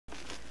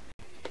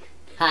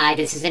Hi,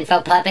 this is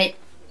InfoPuppet.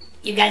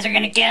 You guys are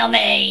gonna kill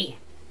me.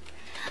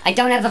 I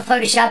don't have a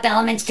Photoshop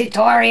Elements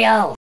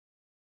tutorial.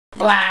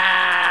 Blah!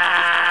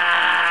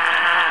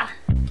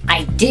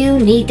 I do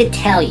need to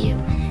tell you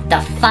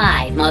the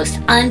 5 most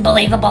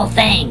unbelievable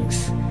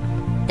things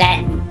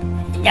that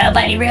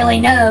nobody really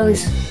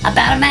knows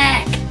about a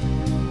Mac.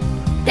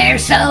 They're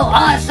so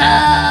awesome!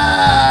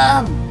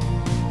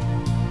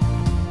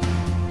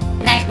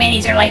 Mac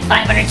Minis are like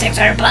 500,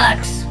 600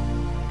 bucks.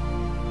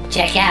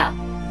 Check out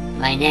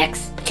my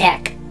next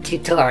tech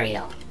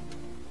tutorial.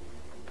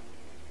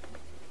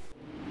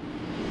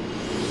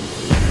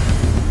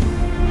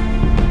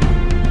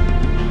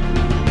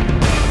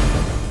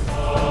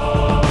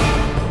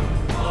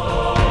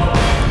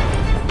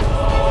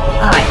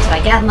 Alright, so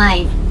I got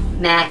my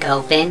Mac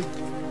open,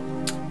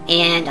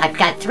 and I've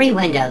got 3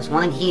 windows,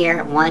 one here,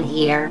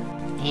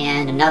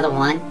 and another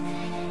one.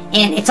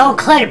 And it's all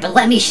cluttered, but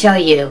let me show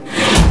you.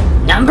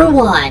 Number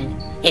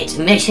 1, it's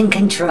mission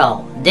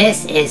control.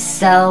 This is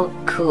so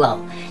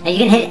cool. Now you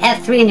can hit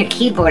F3 on your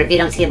keyboard if you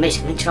don't see a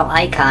mission control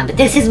icon, but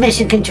this is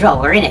mission control,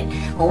 we're in it.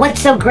 Well,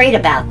 what's so great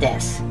about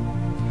this?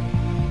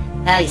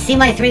 You see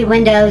my 3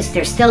 windows,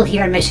 they're still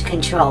here in mission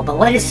control, but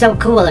what is so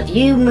cool, if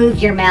you move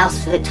your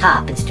mouse to the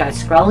top and start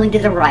scrolling to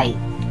the right,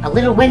 a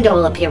little window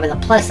will appear with a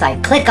plus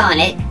sign. Click on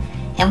it,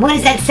 and what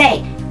does that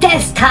say?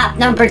 Desktop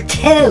number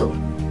 2!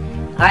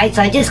 Alright,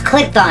 so I just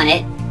clicked on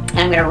it, and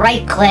I'm going to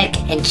right click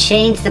and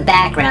change the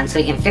background so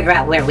we can figure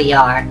out where we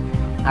are.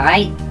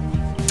 Alright,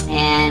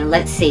 and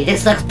let's see,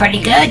 this looks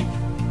pretty good.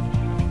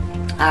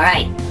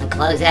 Alright, I'll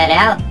close that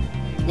out.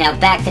 Now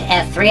back to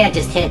F3,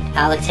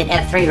 let's hit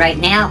F3 right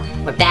now.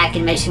 We're back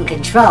in mission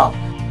control.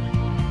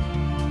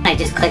 I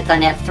just clicked on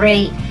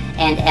F3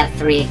 and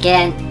F3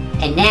 again,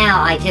 and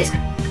now I just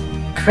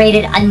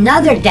created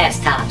another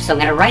desktop. So I'm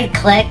going to right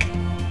click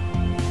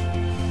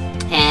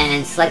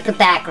and select the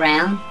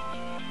background.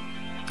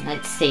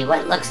 Let's see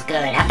what looks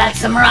good. How about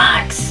some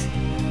rocks?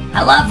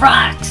 I love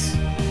rocks.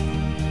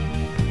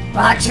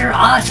 Rocks are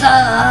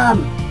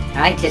awesome.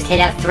 Alright, just hit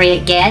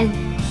F3 again.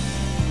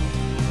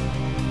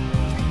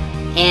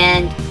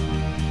 And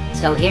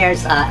so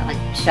here's,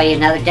 I'll show you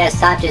another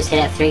desktop, just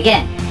hit F3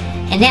 again.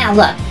 And now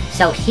look,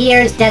 so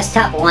here's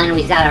desktop 1,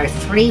 we've got our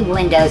 3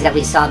 windows that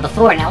we saw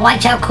before. Now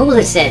watch how cool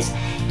this is.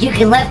 You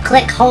can left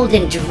click, hold,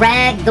 and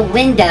drag the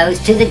windows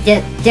to the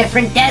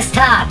different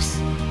desktops.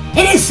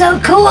 It is so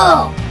cool!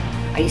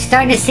 Are you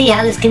starting to see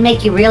how this can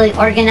make you really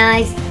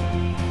organized?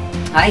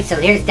 Alright, so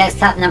here's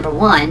desktop number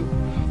 1.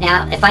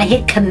 Now, if I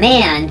hit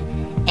Command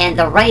and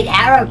the right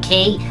arrow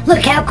key, look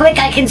how quick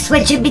I can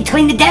switch in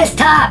between the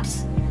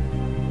desktops!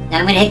 Now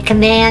I'm going to hit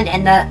Command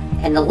and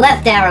the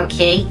left arrow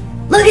key.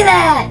 Look at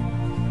that!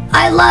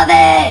 I love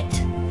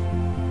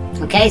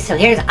it! Okay, so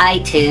here's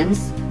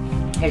iTunes.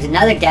 Here's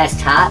another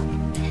desktop.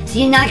 So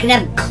you're not going to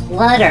have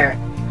clutter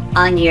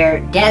on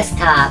your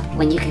desktop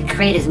when you can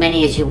create as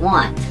many as you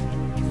want.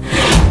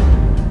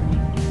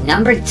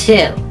 Number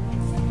 2.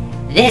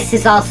 This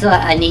is also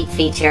a neat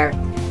feature.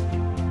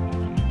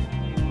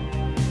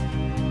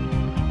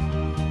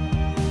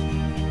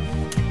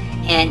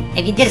 And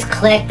if you just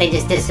click, they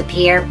just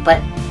disappear.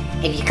 But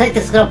if you click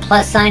this little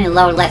plus sign in the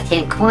lower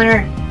left-hand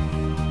corner,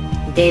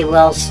 they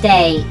will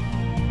stay.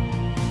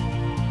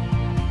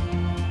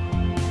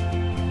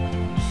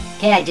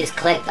 Okay, I just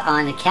clicked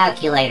on the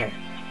calculator.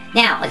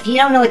 Now, if you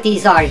don't know what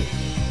these are,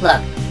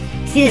 look.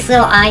 See this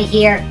little eye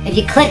here? If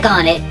you click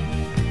on it,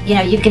 you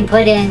know, you can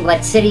put in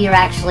what city you're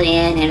actually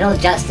in, and it'll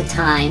adjust the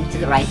time to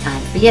the right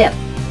time for you.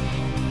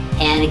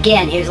 And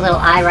again, here's a little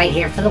eye right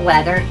here for the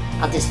weather.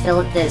 I'll just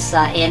fill this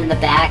in the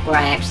back where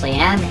I actually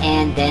am,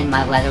 and then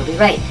my weather will be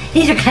right.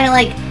 These are kind of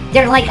like,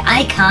 they're like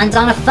icons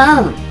on a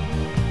phone.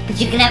 But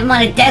you can have them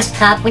on a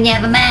desktop when you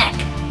have a Mac.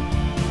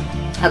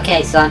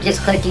 Okay, so I'm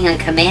just clicking on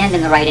Command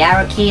and the right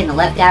arrow key and the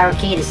left arrow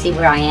key to see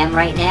where I am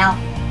right now.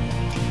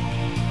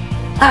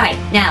 Alright,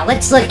 now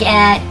let's look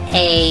at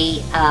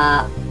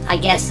I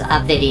guess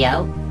a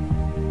video.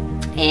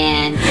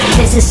 And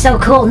this is so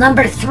cool.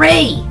 Number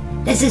 3!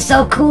 This is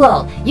so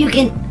cool. You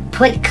can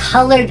put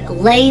colored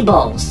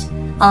labels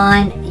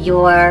on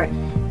your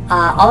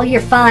all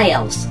your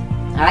files.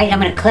 Alright, I'm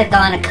going to click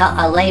on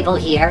a label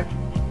here,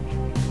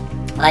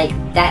 like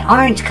that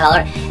orange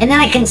color, and then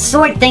I can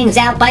sort things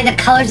out by the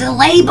colors of the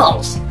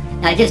labels.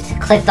 Now I just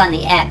clicked on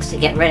the X to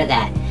get rid of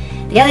that.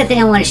 The other thing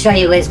I want to show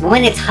you is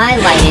when it's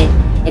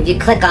highlighted, if you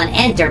click on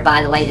Enter,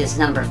 by the way, this is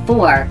number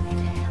 4,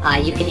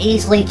 you can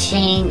easily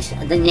change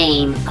the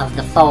name of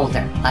the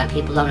folder. A lot of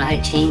people don't know how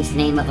to change the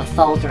name of a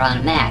folder on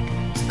a Mac.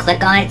 Just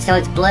click on it so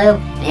it's blue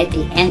and hit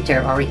the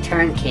Enter or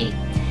Return key.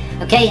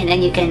 Okay, and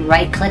then you can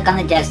right click on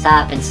the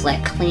desktop and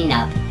select Clean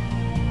Up.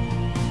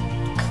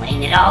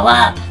 Clean it all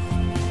up.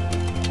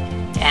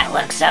 That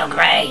looks so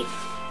great.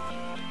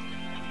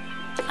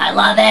 I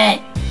love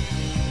it.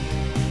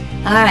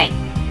 Alright.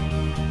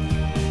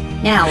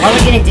 Now, what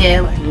we're going to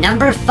do,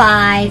 number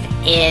 5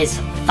 is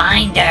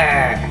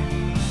Finder.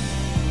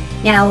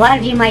 Now, a lot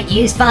of you might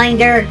use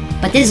Finder,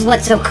 but this is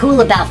what's so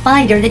cool about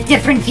Finder, the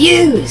different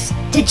views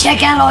to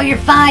check out all your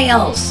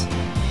files.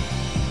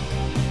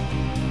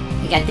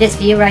 You got this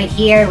view right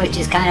here, which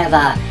is kind of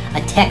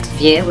a text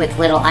view with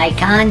little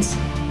icons.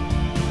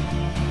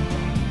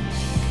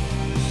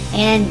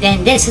 And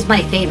then this is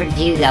my favorite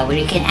view though, where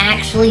you can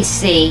actually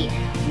see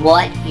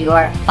what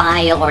your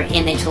file or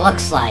image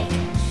looks like.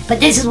 But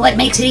this is what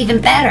makes it even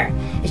better,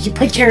 is you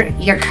put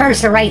your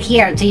cursor right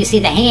here until you see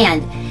the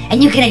hand,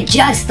 and you can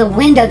adjust the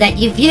window that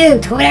you view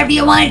to whatever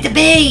you want it to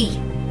be.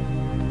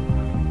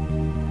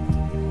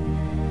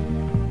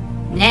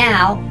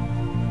 Now,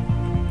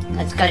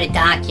 let's go to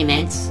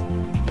Documents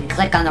and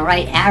click on the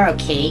right arrow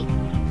key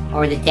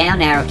or the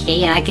down arrow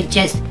key, and I could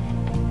just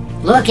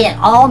look at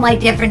all my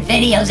different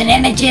videos and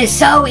images.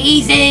 So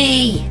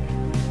easy!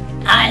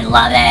 I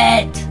love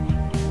it!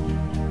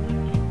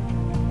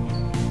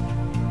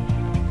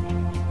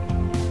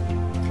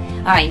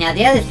 Alright, now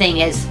the other thing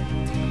is,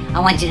 I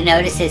want you to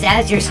notice is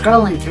as you're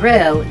scrolling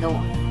through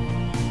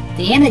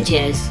the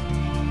images,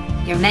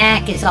 your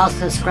Mac is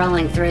also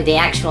scrolling through the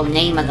actual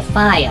name of the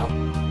file.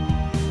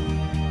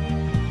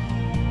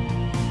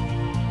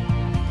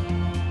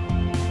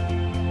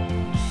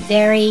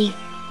 Very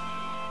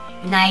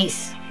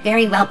nice,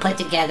 very well put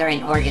together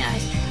and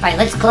organized. Alright,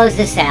 let's close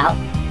this out.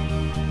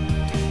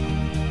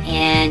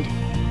 And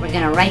we're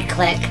going to right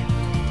click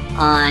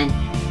on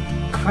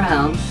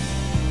Chrome.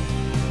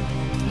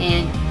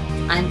 And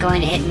I'm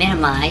going to hit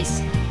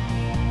minimize.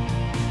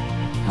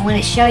 I want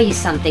to show you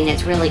something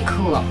that's really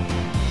cool.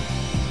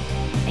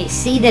 Hey,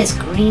 see this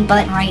green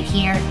button right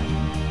here?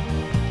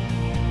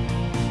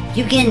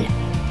 You can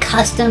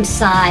custom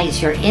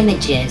size your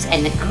images,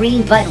 and the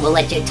green button will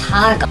let you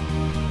toggle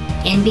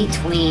in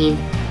between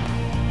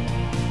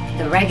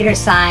the regular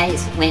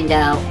size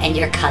window and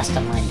your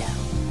custom window.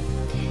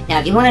 Now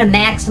if you want to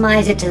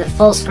maximize it to the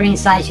full screen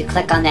size, you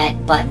click on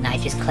that button I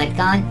just clicked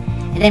on,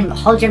 and then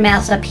hold your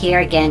mouse up here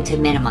again to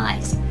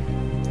minimize.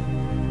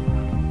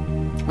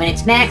 When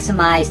it's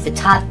maximized, the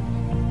top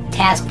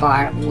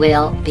taskbar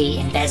will be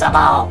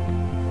invisible.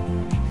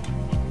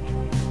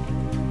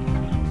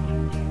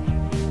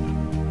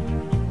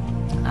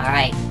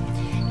 Alright,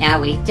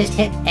 now we just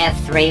hit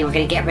F3 and we're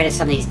going to get rid of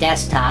some of these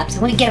desktops.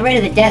 And when you get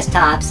rid of the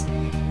desktops,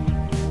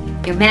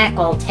 your Mac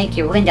will take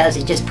your windows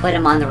and just put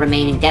them on the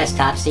remaining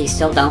desktops so you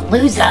still don't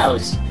lose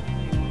those.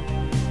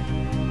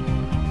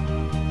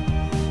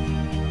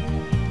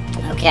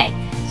 Okay,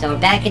 so we're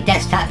back at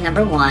desktop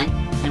number 1.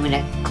 I'm going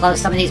to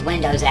close some of these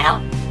windows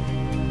out.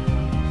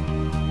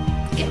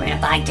 Get rid of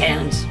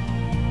iTunes.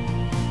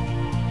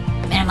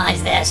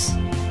 Minimize this.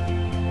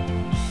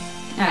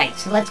 Alright,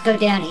 so let's go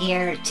down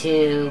here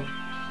to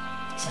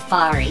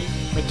Safari,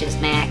 which is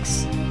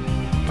Mac's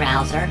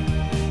browser.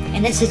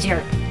 And this is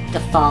your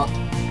default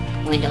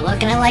window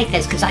look. And I like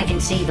this because I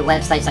can see the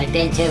websites I've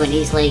been to and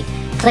easily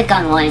click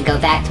on one and go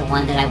back to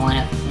one that I want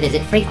to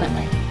visit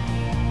frequently.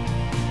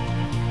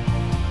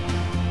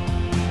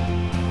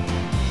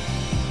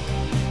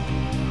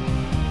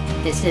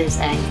 This is,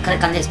 you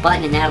click on this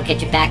button and that'll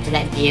get you back to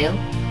that view.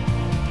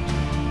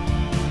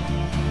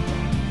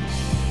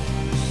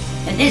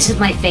 And this is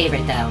my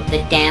favorite though,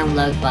 the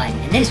download button.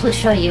 And this will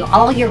show you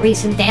all your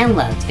recent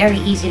downloads. Very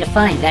easy to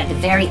find, at the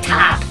very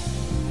top.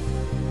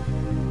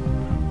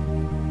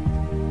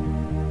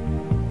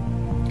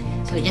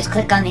 So we just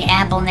click on the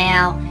Apple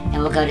now,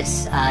 and we'll go to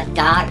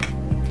Dock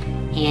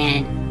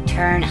and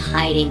turn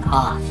hiding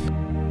off.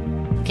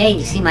 Okay,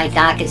 you see my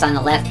dock is on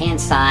the left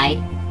hand side.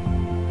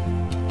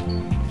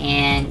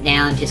 And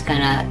now I'm just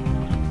gonna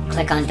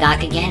click on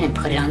Dock again and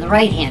put it on the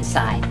right hand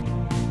side.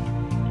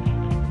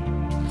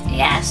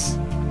 Yes.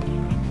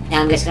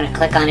 Now I'm just gonna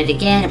click on it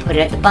again and put it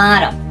at the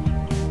bottom.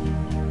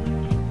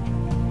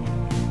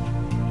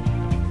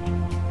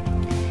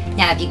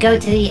 Now if you go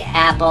to the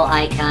Apple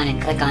icon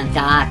and click on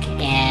Dock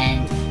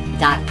and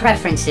Dock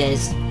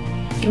Preferences,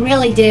 you can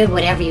really do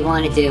whatever you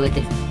want to do with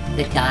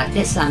the dock.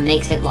 This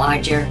makes it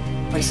larger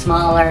or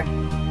smaller.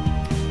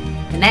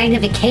 The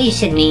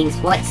magnification means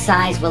what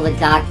size will the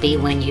dock be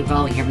when you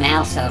roll your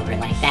mouse over it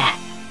like that.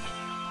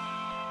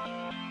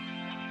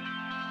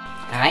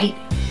 Alright?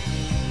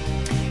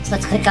 So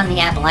let's click on the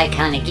Apple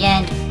icon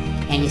again,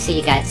 and you see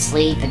you got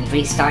sleep and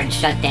restart and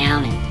shut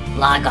down and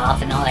log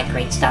off and all that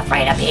great stuff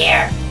right up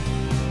here.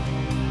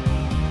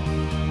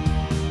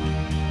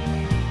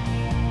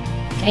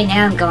 Okay,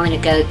 now I'm going to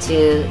go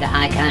to the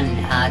icon,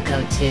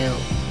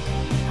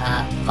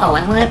 oh,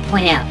 I want to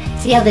point out,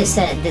 see how this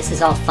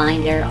is all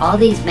Finder? All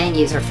these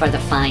menus are for the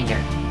Finder.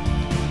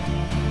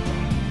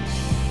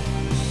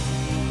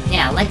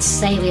 Now, let's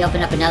say we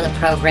open up another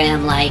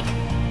program like,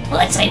 well,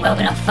 let's say we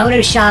open up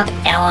Photoshop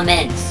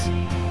Elements.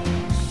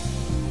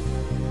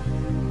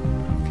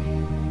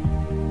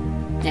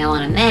 Now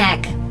on a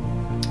Mac,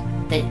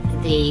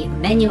 the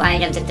menu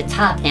items at the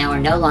top now are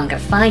no longer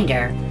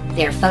Finder,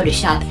 they're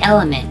Photoshop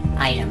Element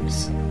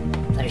items.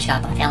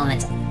 Photoshop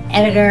Elements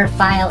Editor,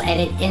 File,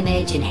 Edit,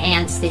 Image,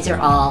 Enhance, these are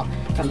all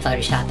from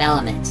Photoshop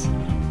Elements.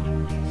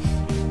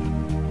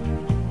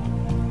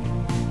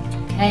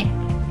 Okay.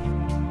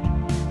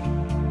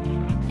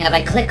 Now if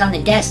I click on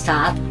the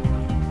desktop,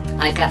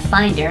 I've got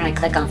Finder and I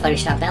click on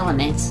Photoshop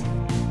Elements,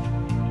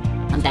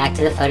 I'm back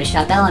to the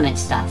Photoshop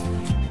Elements stuff.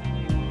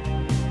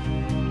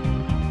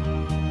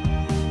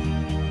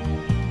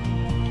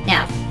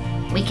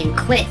 we can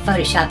quit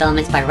Photoshop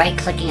Elements by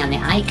right-clicking on the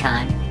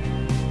icon.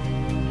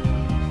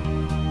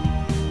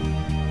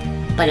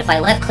 But if I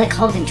left-click,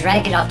 hold, and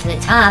drag it off to the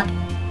top,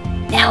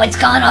 now it's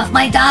gone off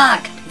my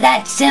dock!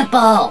 That's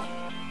simple!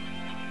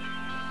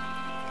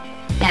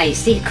 Now you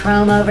see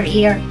Chrome over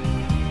here?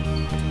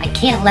 I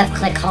can't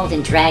left-click, hold,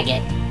 and drag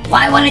it.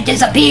 Why won't it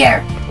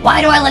disappear?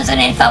 Why do I listen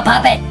to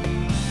InfoPuppet?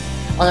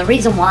 Well, the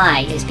reason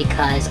why is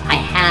because I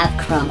have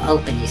Chrome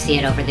open. You see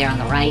it over there on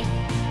the right?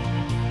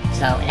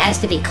 So it has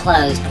to be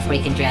closed before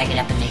you can drag it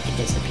up and make it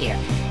disappear.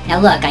 Now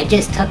look, I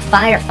just took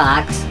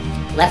Firefox,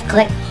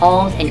 left-click,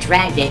 hold, and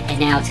dragged it, and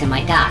now it's in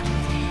my dock.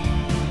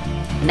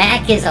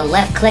 Mac is a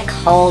left-click,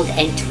 hold,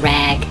 and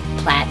drag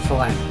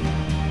platform.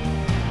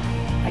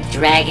 A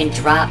drag and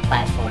drop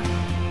platform.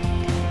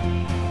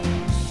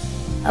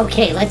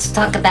 Okay, let's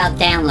talk about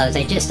downloads.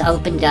 I just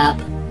opened up.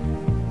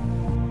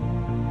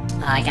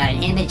 I got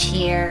an image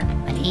here,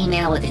 an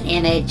email with an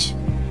image,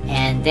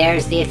 and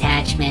there's the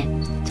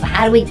attachment. So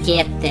how do we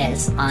get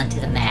this onto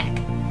the Mac?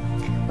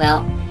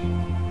 Well,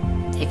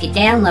 if you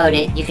download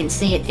it, you can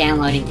see it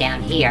downloading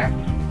down here,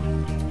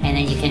 and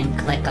then you can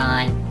click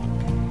on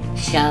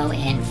Show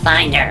in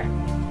Finder.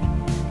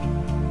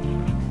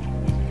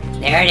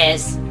 There it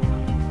is.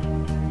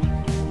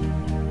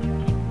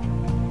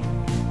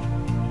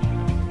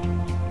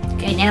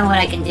 Okay, now what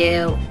I can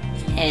do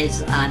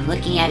is I'm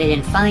looking at it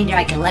in Finder.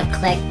 I can left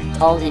click,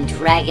 hold, and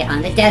drag it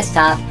on the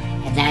desktop,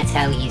 and that's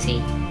how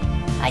easy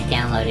I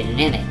downloaded an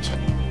image.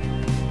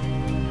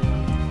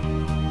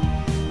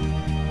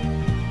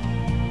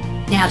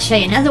 Now I'll show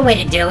you another way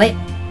to do it.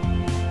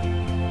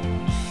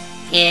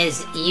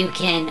 Is you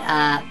can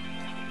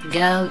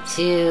go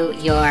to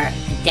your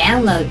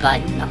download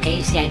button. Okay,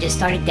 you see I just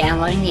started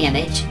downloading the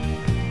image.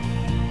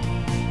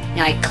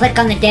 Now I click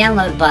on the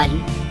download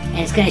button, and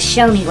it's going to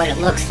show me what it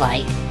looks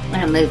like. I'm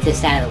going to move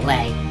this out of the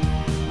way.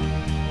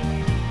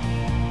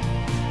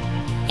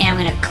 And I'm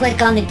going to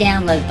click on the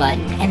download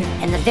button,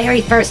 and the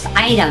very first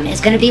item is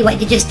going to be what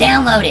you just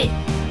downloaded.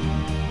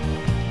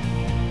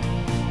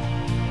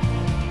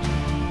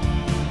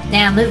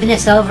 Now I'm moving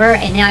this over,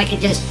 and now I can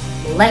just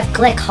left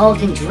click,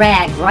 hold, and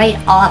drag right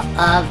off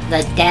of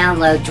the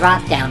download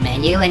drop down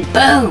menu, and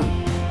boom!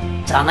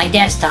 It's on my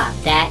desktop.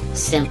 That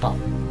simple.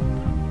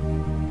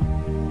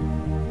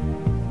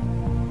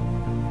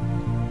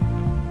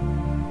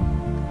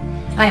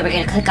 Alright, we're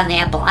going to click on the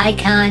Apple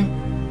icon,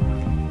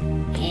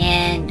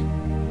 and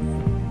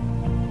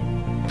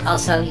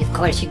also, of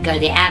course, you can go to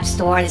the App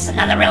Store. This is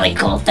another really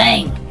cool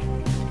thing.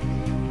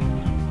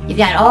 You've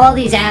got all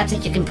these apps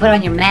that you can put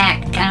on your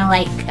Mac, kind of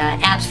like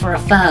apps for a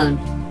phone.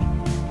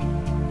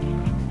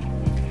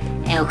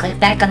 And we'll click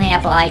back on the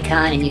Apple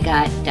icon, and you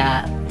got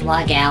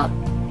log out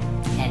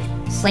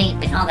and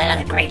sleep and all that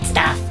other great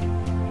stuff.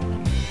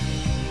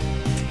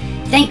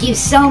 Thank you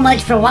so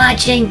much for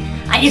watching.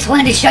 I just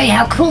wanted to show you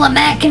how cool a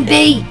Mac can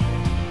be.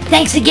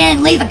 Thanks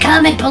again. Leave a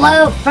comment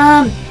below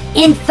from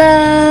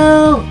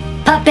InfoPuppet.